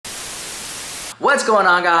What's going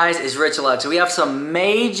on, guys? It's Rich Lux. We have some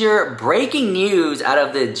major breaking news out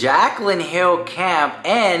of the Jaclyn Hill camp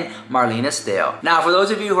and Marlena Stell. Now, for those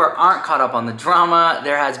of you who aren't caught up on the drama,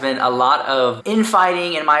 there has been a lot of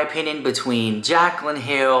infighting, in my opinion, between Jaclyn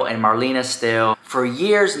Hill and Marlena Stell for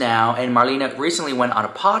years now, and Marlena recently went on a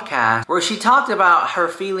podcast where she talked about her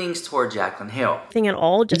feelings toward Jaclyn Hill. Thing at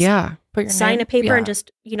all, just sign a paper and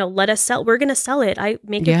just, let us sell. We're going to sell it.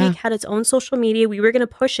 Make a Geek had its own social media. We were going to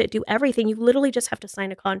push it, do everything. You literally just have to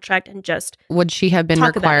sign a contract and just would she have been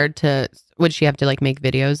required to, would she have to like make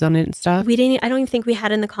videos on it and stuff? We didn't, I don't even think we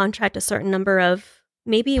had in the contract a certain number of,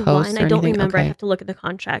 maybe one. I don't remember. I have to look at the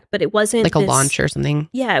contract, but it wasn't like a launch or something.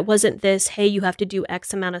 Yeah, it wasn't this, hey, you have to do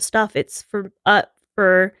X amount of stuff. It's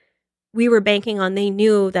for we were banking on, they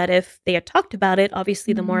knew that if they had talked about it,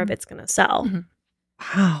 obviously the more of it's going to sell.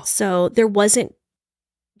 Wow. So there wasn't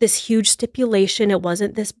this huge stipulation. It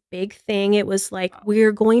wasn't this big thing. It was like,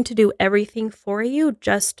 we're going to do everything for you.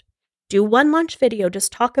 Just do one launch video.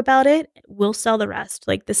 Just talk about it. We'll sell the rest.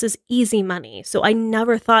 Like, this is easy money. So I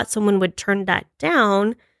never thought someone would turn that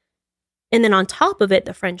down. And then on top of it,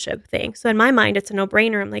 the friendship thing. So in my mind, it's a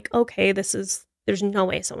no-brainer. I'm like, okay, there's no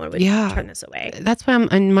way someone would turn this away. That's why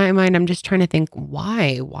in my mind, I'm just trying to think,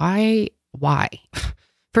 why?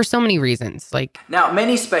 For so many reasons. Now,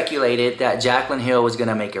 many speculated that Jaclyn Hill was going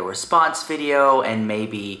to make a response video and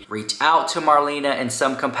maybe reach out to Marlena in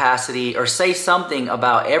some capacity or say something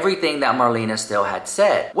about everything that Marlena Stell had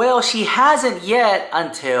said. Well, she hasn't yet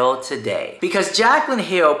until today, because Jaclyn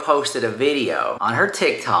Hill posted a video on her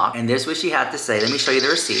TikTok, and this is what she had to say. Let me show you the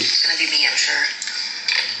receipt. It's going to be me, I'm sure.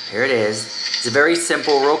 Here it is. It's a very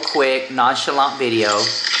simple, real quick, nonchalant video.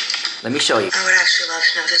 Let me show you. I would actually love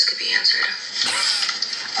to know if this could be answered.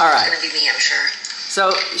 All right. It's gonna be me, I'm sure.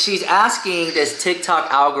 So she's asking this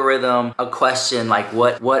TikTok algorithm a question like,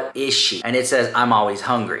 what is she? And it says, I'm always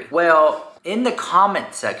hungry. Well, in the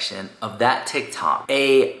comment section of that TikTok,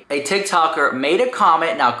 a TikToker made a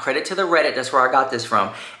comment. Now, credit to the Reddit, that's where I got this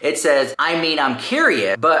from. It says, I'm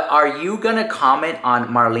curious, but are you gonna comment on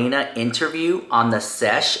Marlena interview on The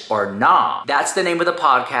Sesh or nah? That's the name of the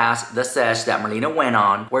podcast, The Sesh, that Marlena went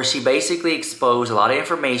on, where she basically exposed a lot of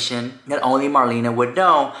information that only Marlena would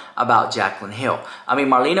know about Jaclyn Hill. I mean,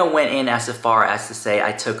 Marlena went in as far as to say,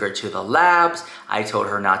 I took her to the labs, I told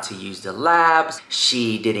her not to use the labs,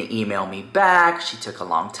 she didn't email me back, she took a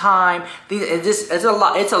long time. It's a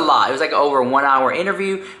lot. It was like over a 1 hour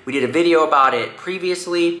interview. We did a video about it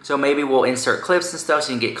previously, so maybe we'll insert clips and stuff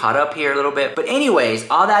so you can get caught up here a little bit. But anyways,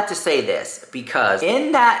 all that to say this, because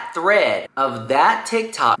in that thread of that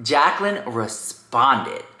TikTok, Jaclyn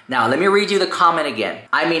responded. Now, let me read you the comment again.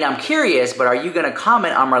 I'm curious, but are you going to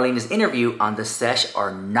comment on Marlena's interview on The Sesh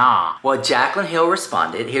or nah? Well, Jaclyn Hill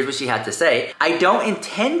responded. Here's what she had to say. I don't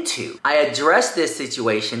intend to. I addressed this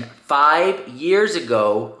situation 5 years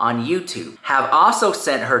ago on YouTube. Have also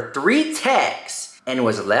sent her 3 texts and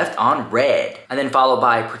was left on red. And then followed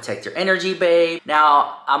by protect your energy, babe.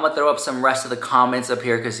 Now, I'm gonna throw up some rest of the comments up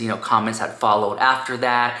here because, comments had followed after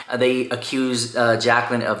that. They accused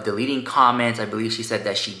Jaclyn of deleting comments. I believe she said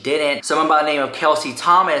that she didn't. Someone by the name of Kelsey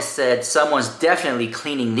Thomas said, someone's definitely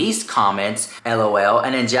cleaning these comments, LOL.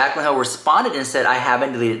 And then Jaclyn Hill responded and said, I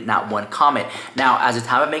haven't deleted not one comment. Now, as the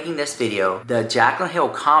time of making this video, the Jaclyn Hill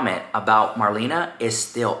comment about Marlena is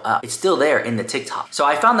still up. It's still there in the TikTok. So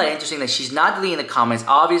I found that interesting that she's not deleting the comments.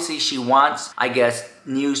 Obviously, she wants, I guess,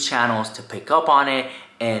 news channels to pick up on it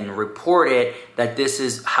and report it, that this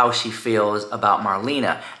is how she feels about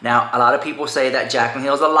Marlena. Now, a lot of people say that Jaclyn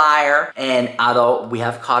Hill is a liar, and although we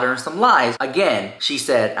have caught her in some lies, again, she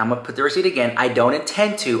said, I'm gonna put the receipt again, I don't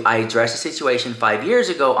intend to. I addressed the situation 5 years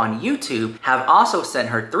ago on YouTube, have also sent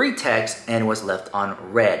her 3 texts and was left on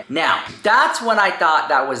red. Now, that's when I thought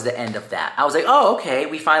that was the end of that. I was like, oh, okay,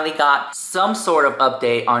 we finally got some sort of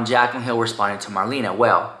update on Jaclyn Hill responding to Marlena.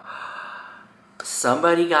 Well,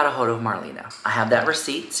 somebody got a hold of Marlena. I have that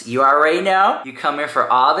receipt. You already know. You come here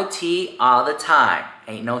for all the tea, all the time.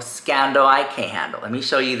 Ain't no scandal I can't handle. Let me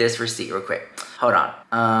show you this receipt real quick. Hold on.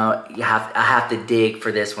 I have to dig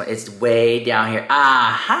for this one. It's way down here.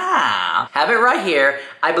 Aha! Have it right here.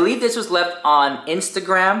 I believe this was left on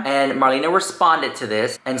Instagram, and Marlena responded to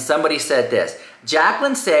this, and somebody said this.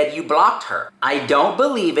 Jaclyn said you blocked her. I don't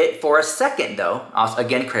believe it for a second, though. Also,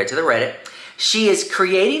 again, credit to the Reddit. She is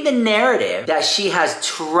creating the narrative that she has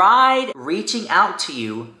tried reaching out to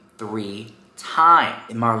you 3 times.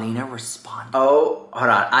 And Marlena responded. Oh,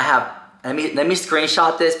 hold on. Let me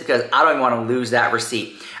screenshot this because I don't even want to lose that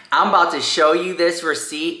receipt. I'm about to show you this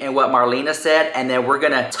receipt and what Marlena said, and then we're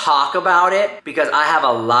gonna talk about it because I have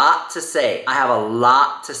a lot to say.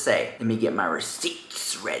 Let me get my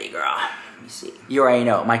receipts ready, girl. Let me see. You already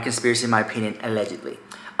know, my conspiracy, in my opinion, allegedly.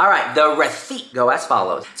 All right, the receipt go as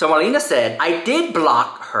follows. So Marlena said, I did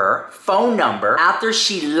block her phone number after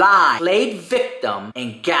she lied, played victim,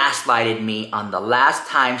 and gaslighted me on the last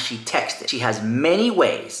time she texted. She has many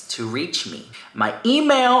ways to reach me. My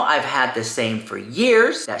email, I've had the same for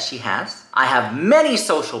years that she has. I have many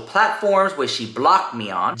social platforms which she blocked me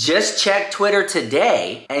on. Just checked Twitter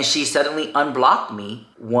today and she suddenly unblocked me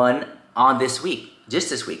one on this week. Just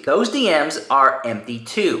this week. Those DMs are empty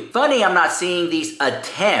too. Funny, I'm not seeing these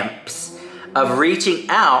attempts of reaching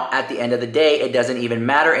out. At the end of the day, it doesn't even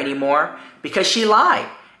matter anymore because she lied.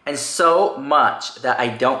 And so much that I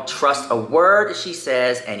don't trust a word she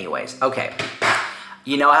says anyways. Okay.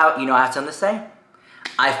 You know I have something to say?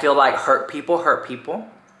 I feel like hurt people hurt people.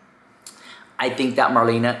 I think that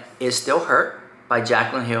Marlena is still hurt by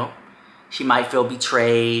Jaclyn Hill. She might feel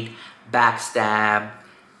betrayed, backstabbed,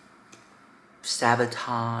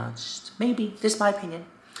 sabotaged. Maybe. This is my opinion.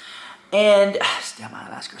 And damn, I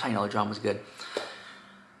ask her. I know the drama was good.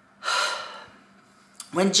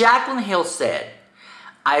 When Jaclyn Hill said,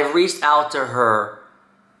 I reached out to her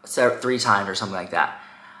 3 times or something like that,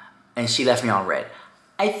 and she left me on red.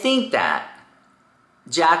 I think that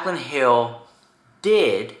Jaclyn Hill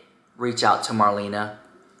did reach out to Marlena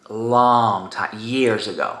long time, years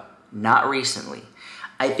ago, not recently.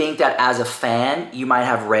 I think that as a fan, you might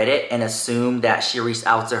have read it and assumed that she reached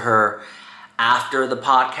out to her after the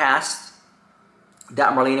podcast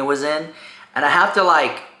that Marlena was in. And I have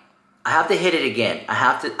to hit it again. I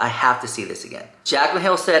have to see this again. Jaclyn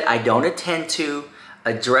Hill said, I don't intend to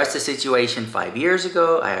address the situation 5 years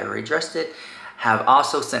ago. I already addressed it. Have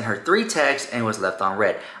also sent her 3 texts and was left on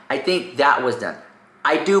red. I think that was done.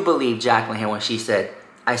 I do believe Jaclyn Hill when she said,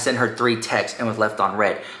 I sent her 3 texts and was left on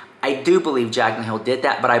red. I do believe Jaclyn Hill did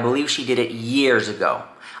that, but I believe she did it years ago.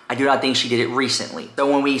 I do not think she did it recently.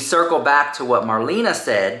 So when we circle back to what Marlena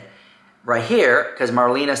said right here, because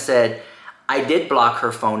Marlena said, I did block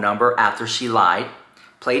her phone number after she lied,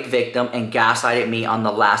 played victim, and gaslighted me on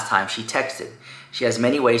the last time she texted. She has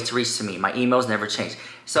many ways to reach to me. My emails never changed.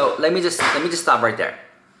 So let me just stop right there.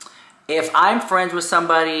 If I'm friends with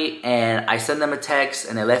somebody and I send them a text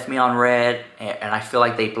and they left me on red and I feel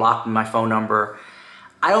like they blocked my phone number,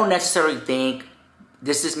 I don't necessarily think,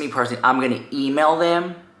 this is me personally, I'm going to email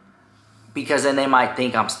them because then they might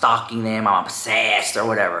think I'm stalking them, I'm obsessed or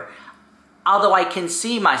whatever. Although I can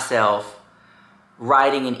see myself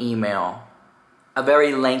writing an email, a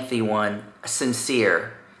very lengthy one,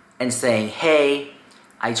 sincere, and saying, hey,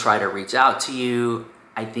 I try to reach out to you.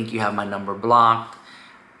 I think you have my number blocked.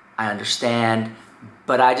 I understand,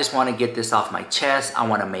 but I just want to get this off my chest. I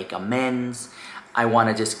want to make amends. I want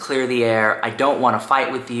to just clear the air. I don't want to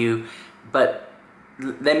fight with you, but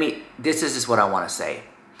this is just what I want to say.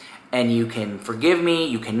 And you can forgive me,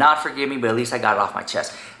 you cannot forgive me, but at least I got it off my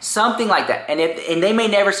chest. Something like that. And they may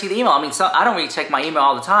never see the email. I mean, I don't really check my email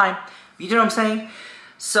all the time. You know what I'm saying?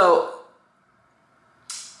 So,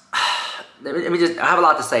 let me just, I have a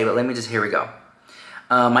lot to say, but here we go.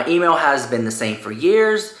 My email has been the same for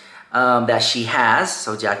years. That she has,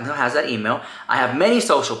 so Jaclyn Hill has that email. I have many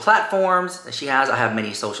social platforms that she has. I have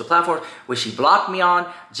many social platforms which she blocked me on.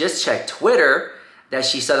 Just checked Twitter that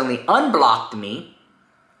she suddenly unblocked me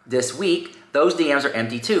this week. Those DMs are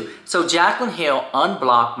empty too. So Jaclyn Hill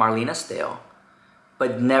unblocked Marlena Stell,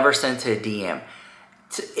 but never sent her a DM.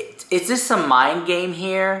 Is this some mind game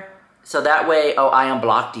here? So that way, oh, I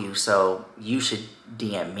unblocked you, so you should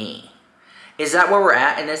DM me. Is that where we're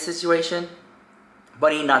at in this situation?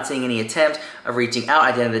 Bunny not seeing any attempts of reaching out.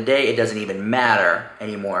 At the end of the day, it doesn't even matter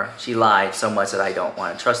anymore. She lied so much that I don't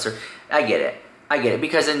want to trust her. I get it.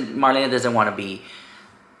 Because then Marlena doesn't want to be...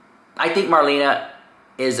 I think Marlena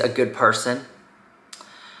is a good person.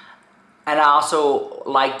 And I also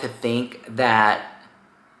like to think that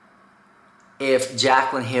if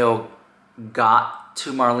Jaclyn Hill got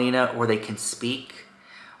to Marlena where they can speak,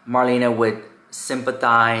 Marlena would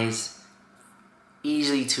sympathize,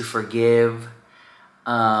 easily to forgive.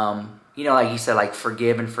 Like you said, like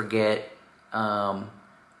forgive and forget, and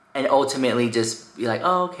ultimately just be like,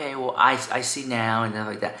 oh, okay, well, I see now, and stuff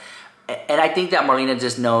like that. And I think that Marlena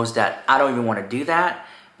just knows that I don't even want to do that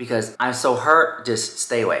because I'm so hurt. Just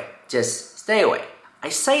stay away. Just stay away. I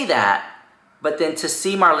say that, but then to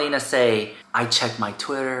see Marlena say, I checked my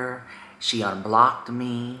Twitter, she unblocked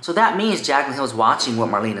me. So that means Jaclyn Hill's watching what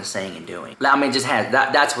Marlena's saying and doing. I mean,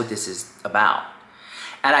 that's what this is about.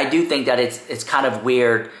 And I do think that it's kind of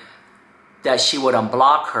weird that she would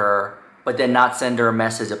unblock her, but then not send her a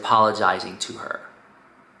message apologizing to her.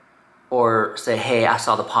 Or say, hey, I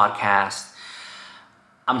saw the podcast.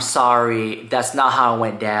 I'm sorry. That's not how it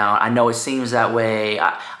went down. I know it seems that way.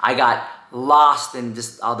 I got lost in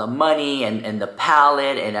just all the money and the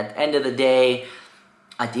palette. And at the end of the day,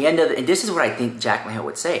 and this is what I think Jaclyn Hill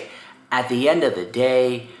would say, at the end of the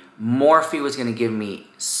day, Morphe was gonna give me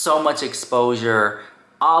so much exposure,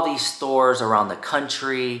 all these stores around the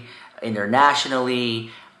country,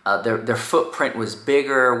 internationally, their footprint was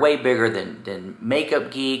bigger, way bigger than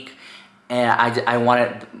Makeup Geek, and I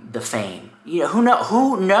wanted the fame. You know,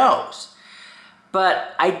 who knows?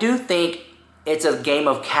 But I do think it's a game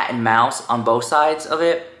of cat and mouse on both sides of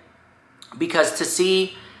it, because to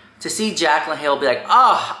see Jaclyn Hill be like,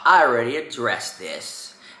 oh, I already addressed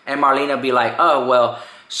this, and Marlena be like, oh, well,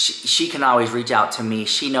 she can always reach out to me.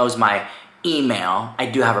 She knows my email. I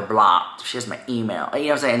do have her blocked. She has my email. You know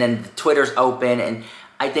what I'm saying? And then Twitter's open, and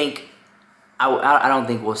I think I don't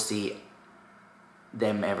think we'll see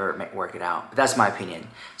them ever work it out. But that's my opinion.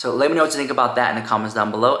 So let me know what you think about that in the comments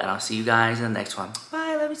down below, and I'll see you guys in the next one.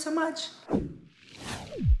 Bye. I love you so much.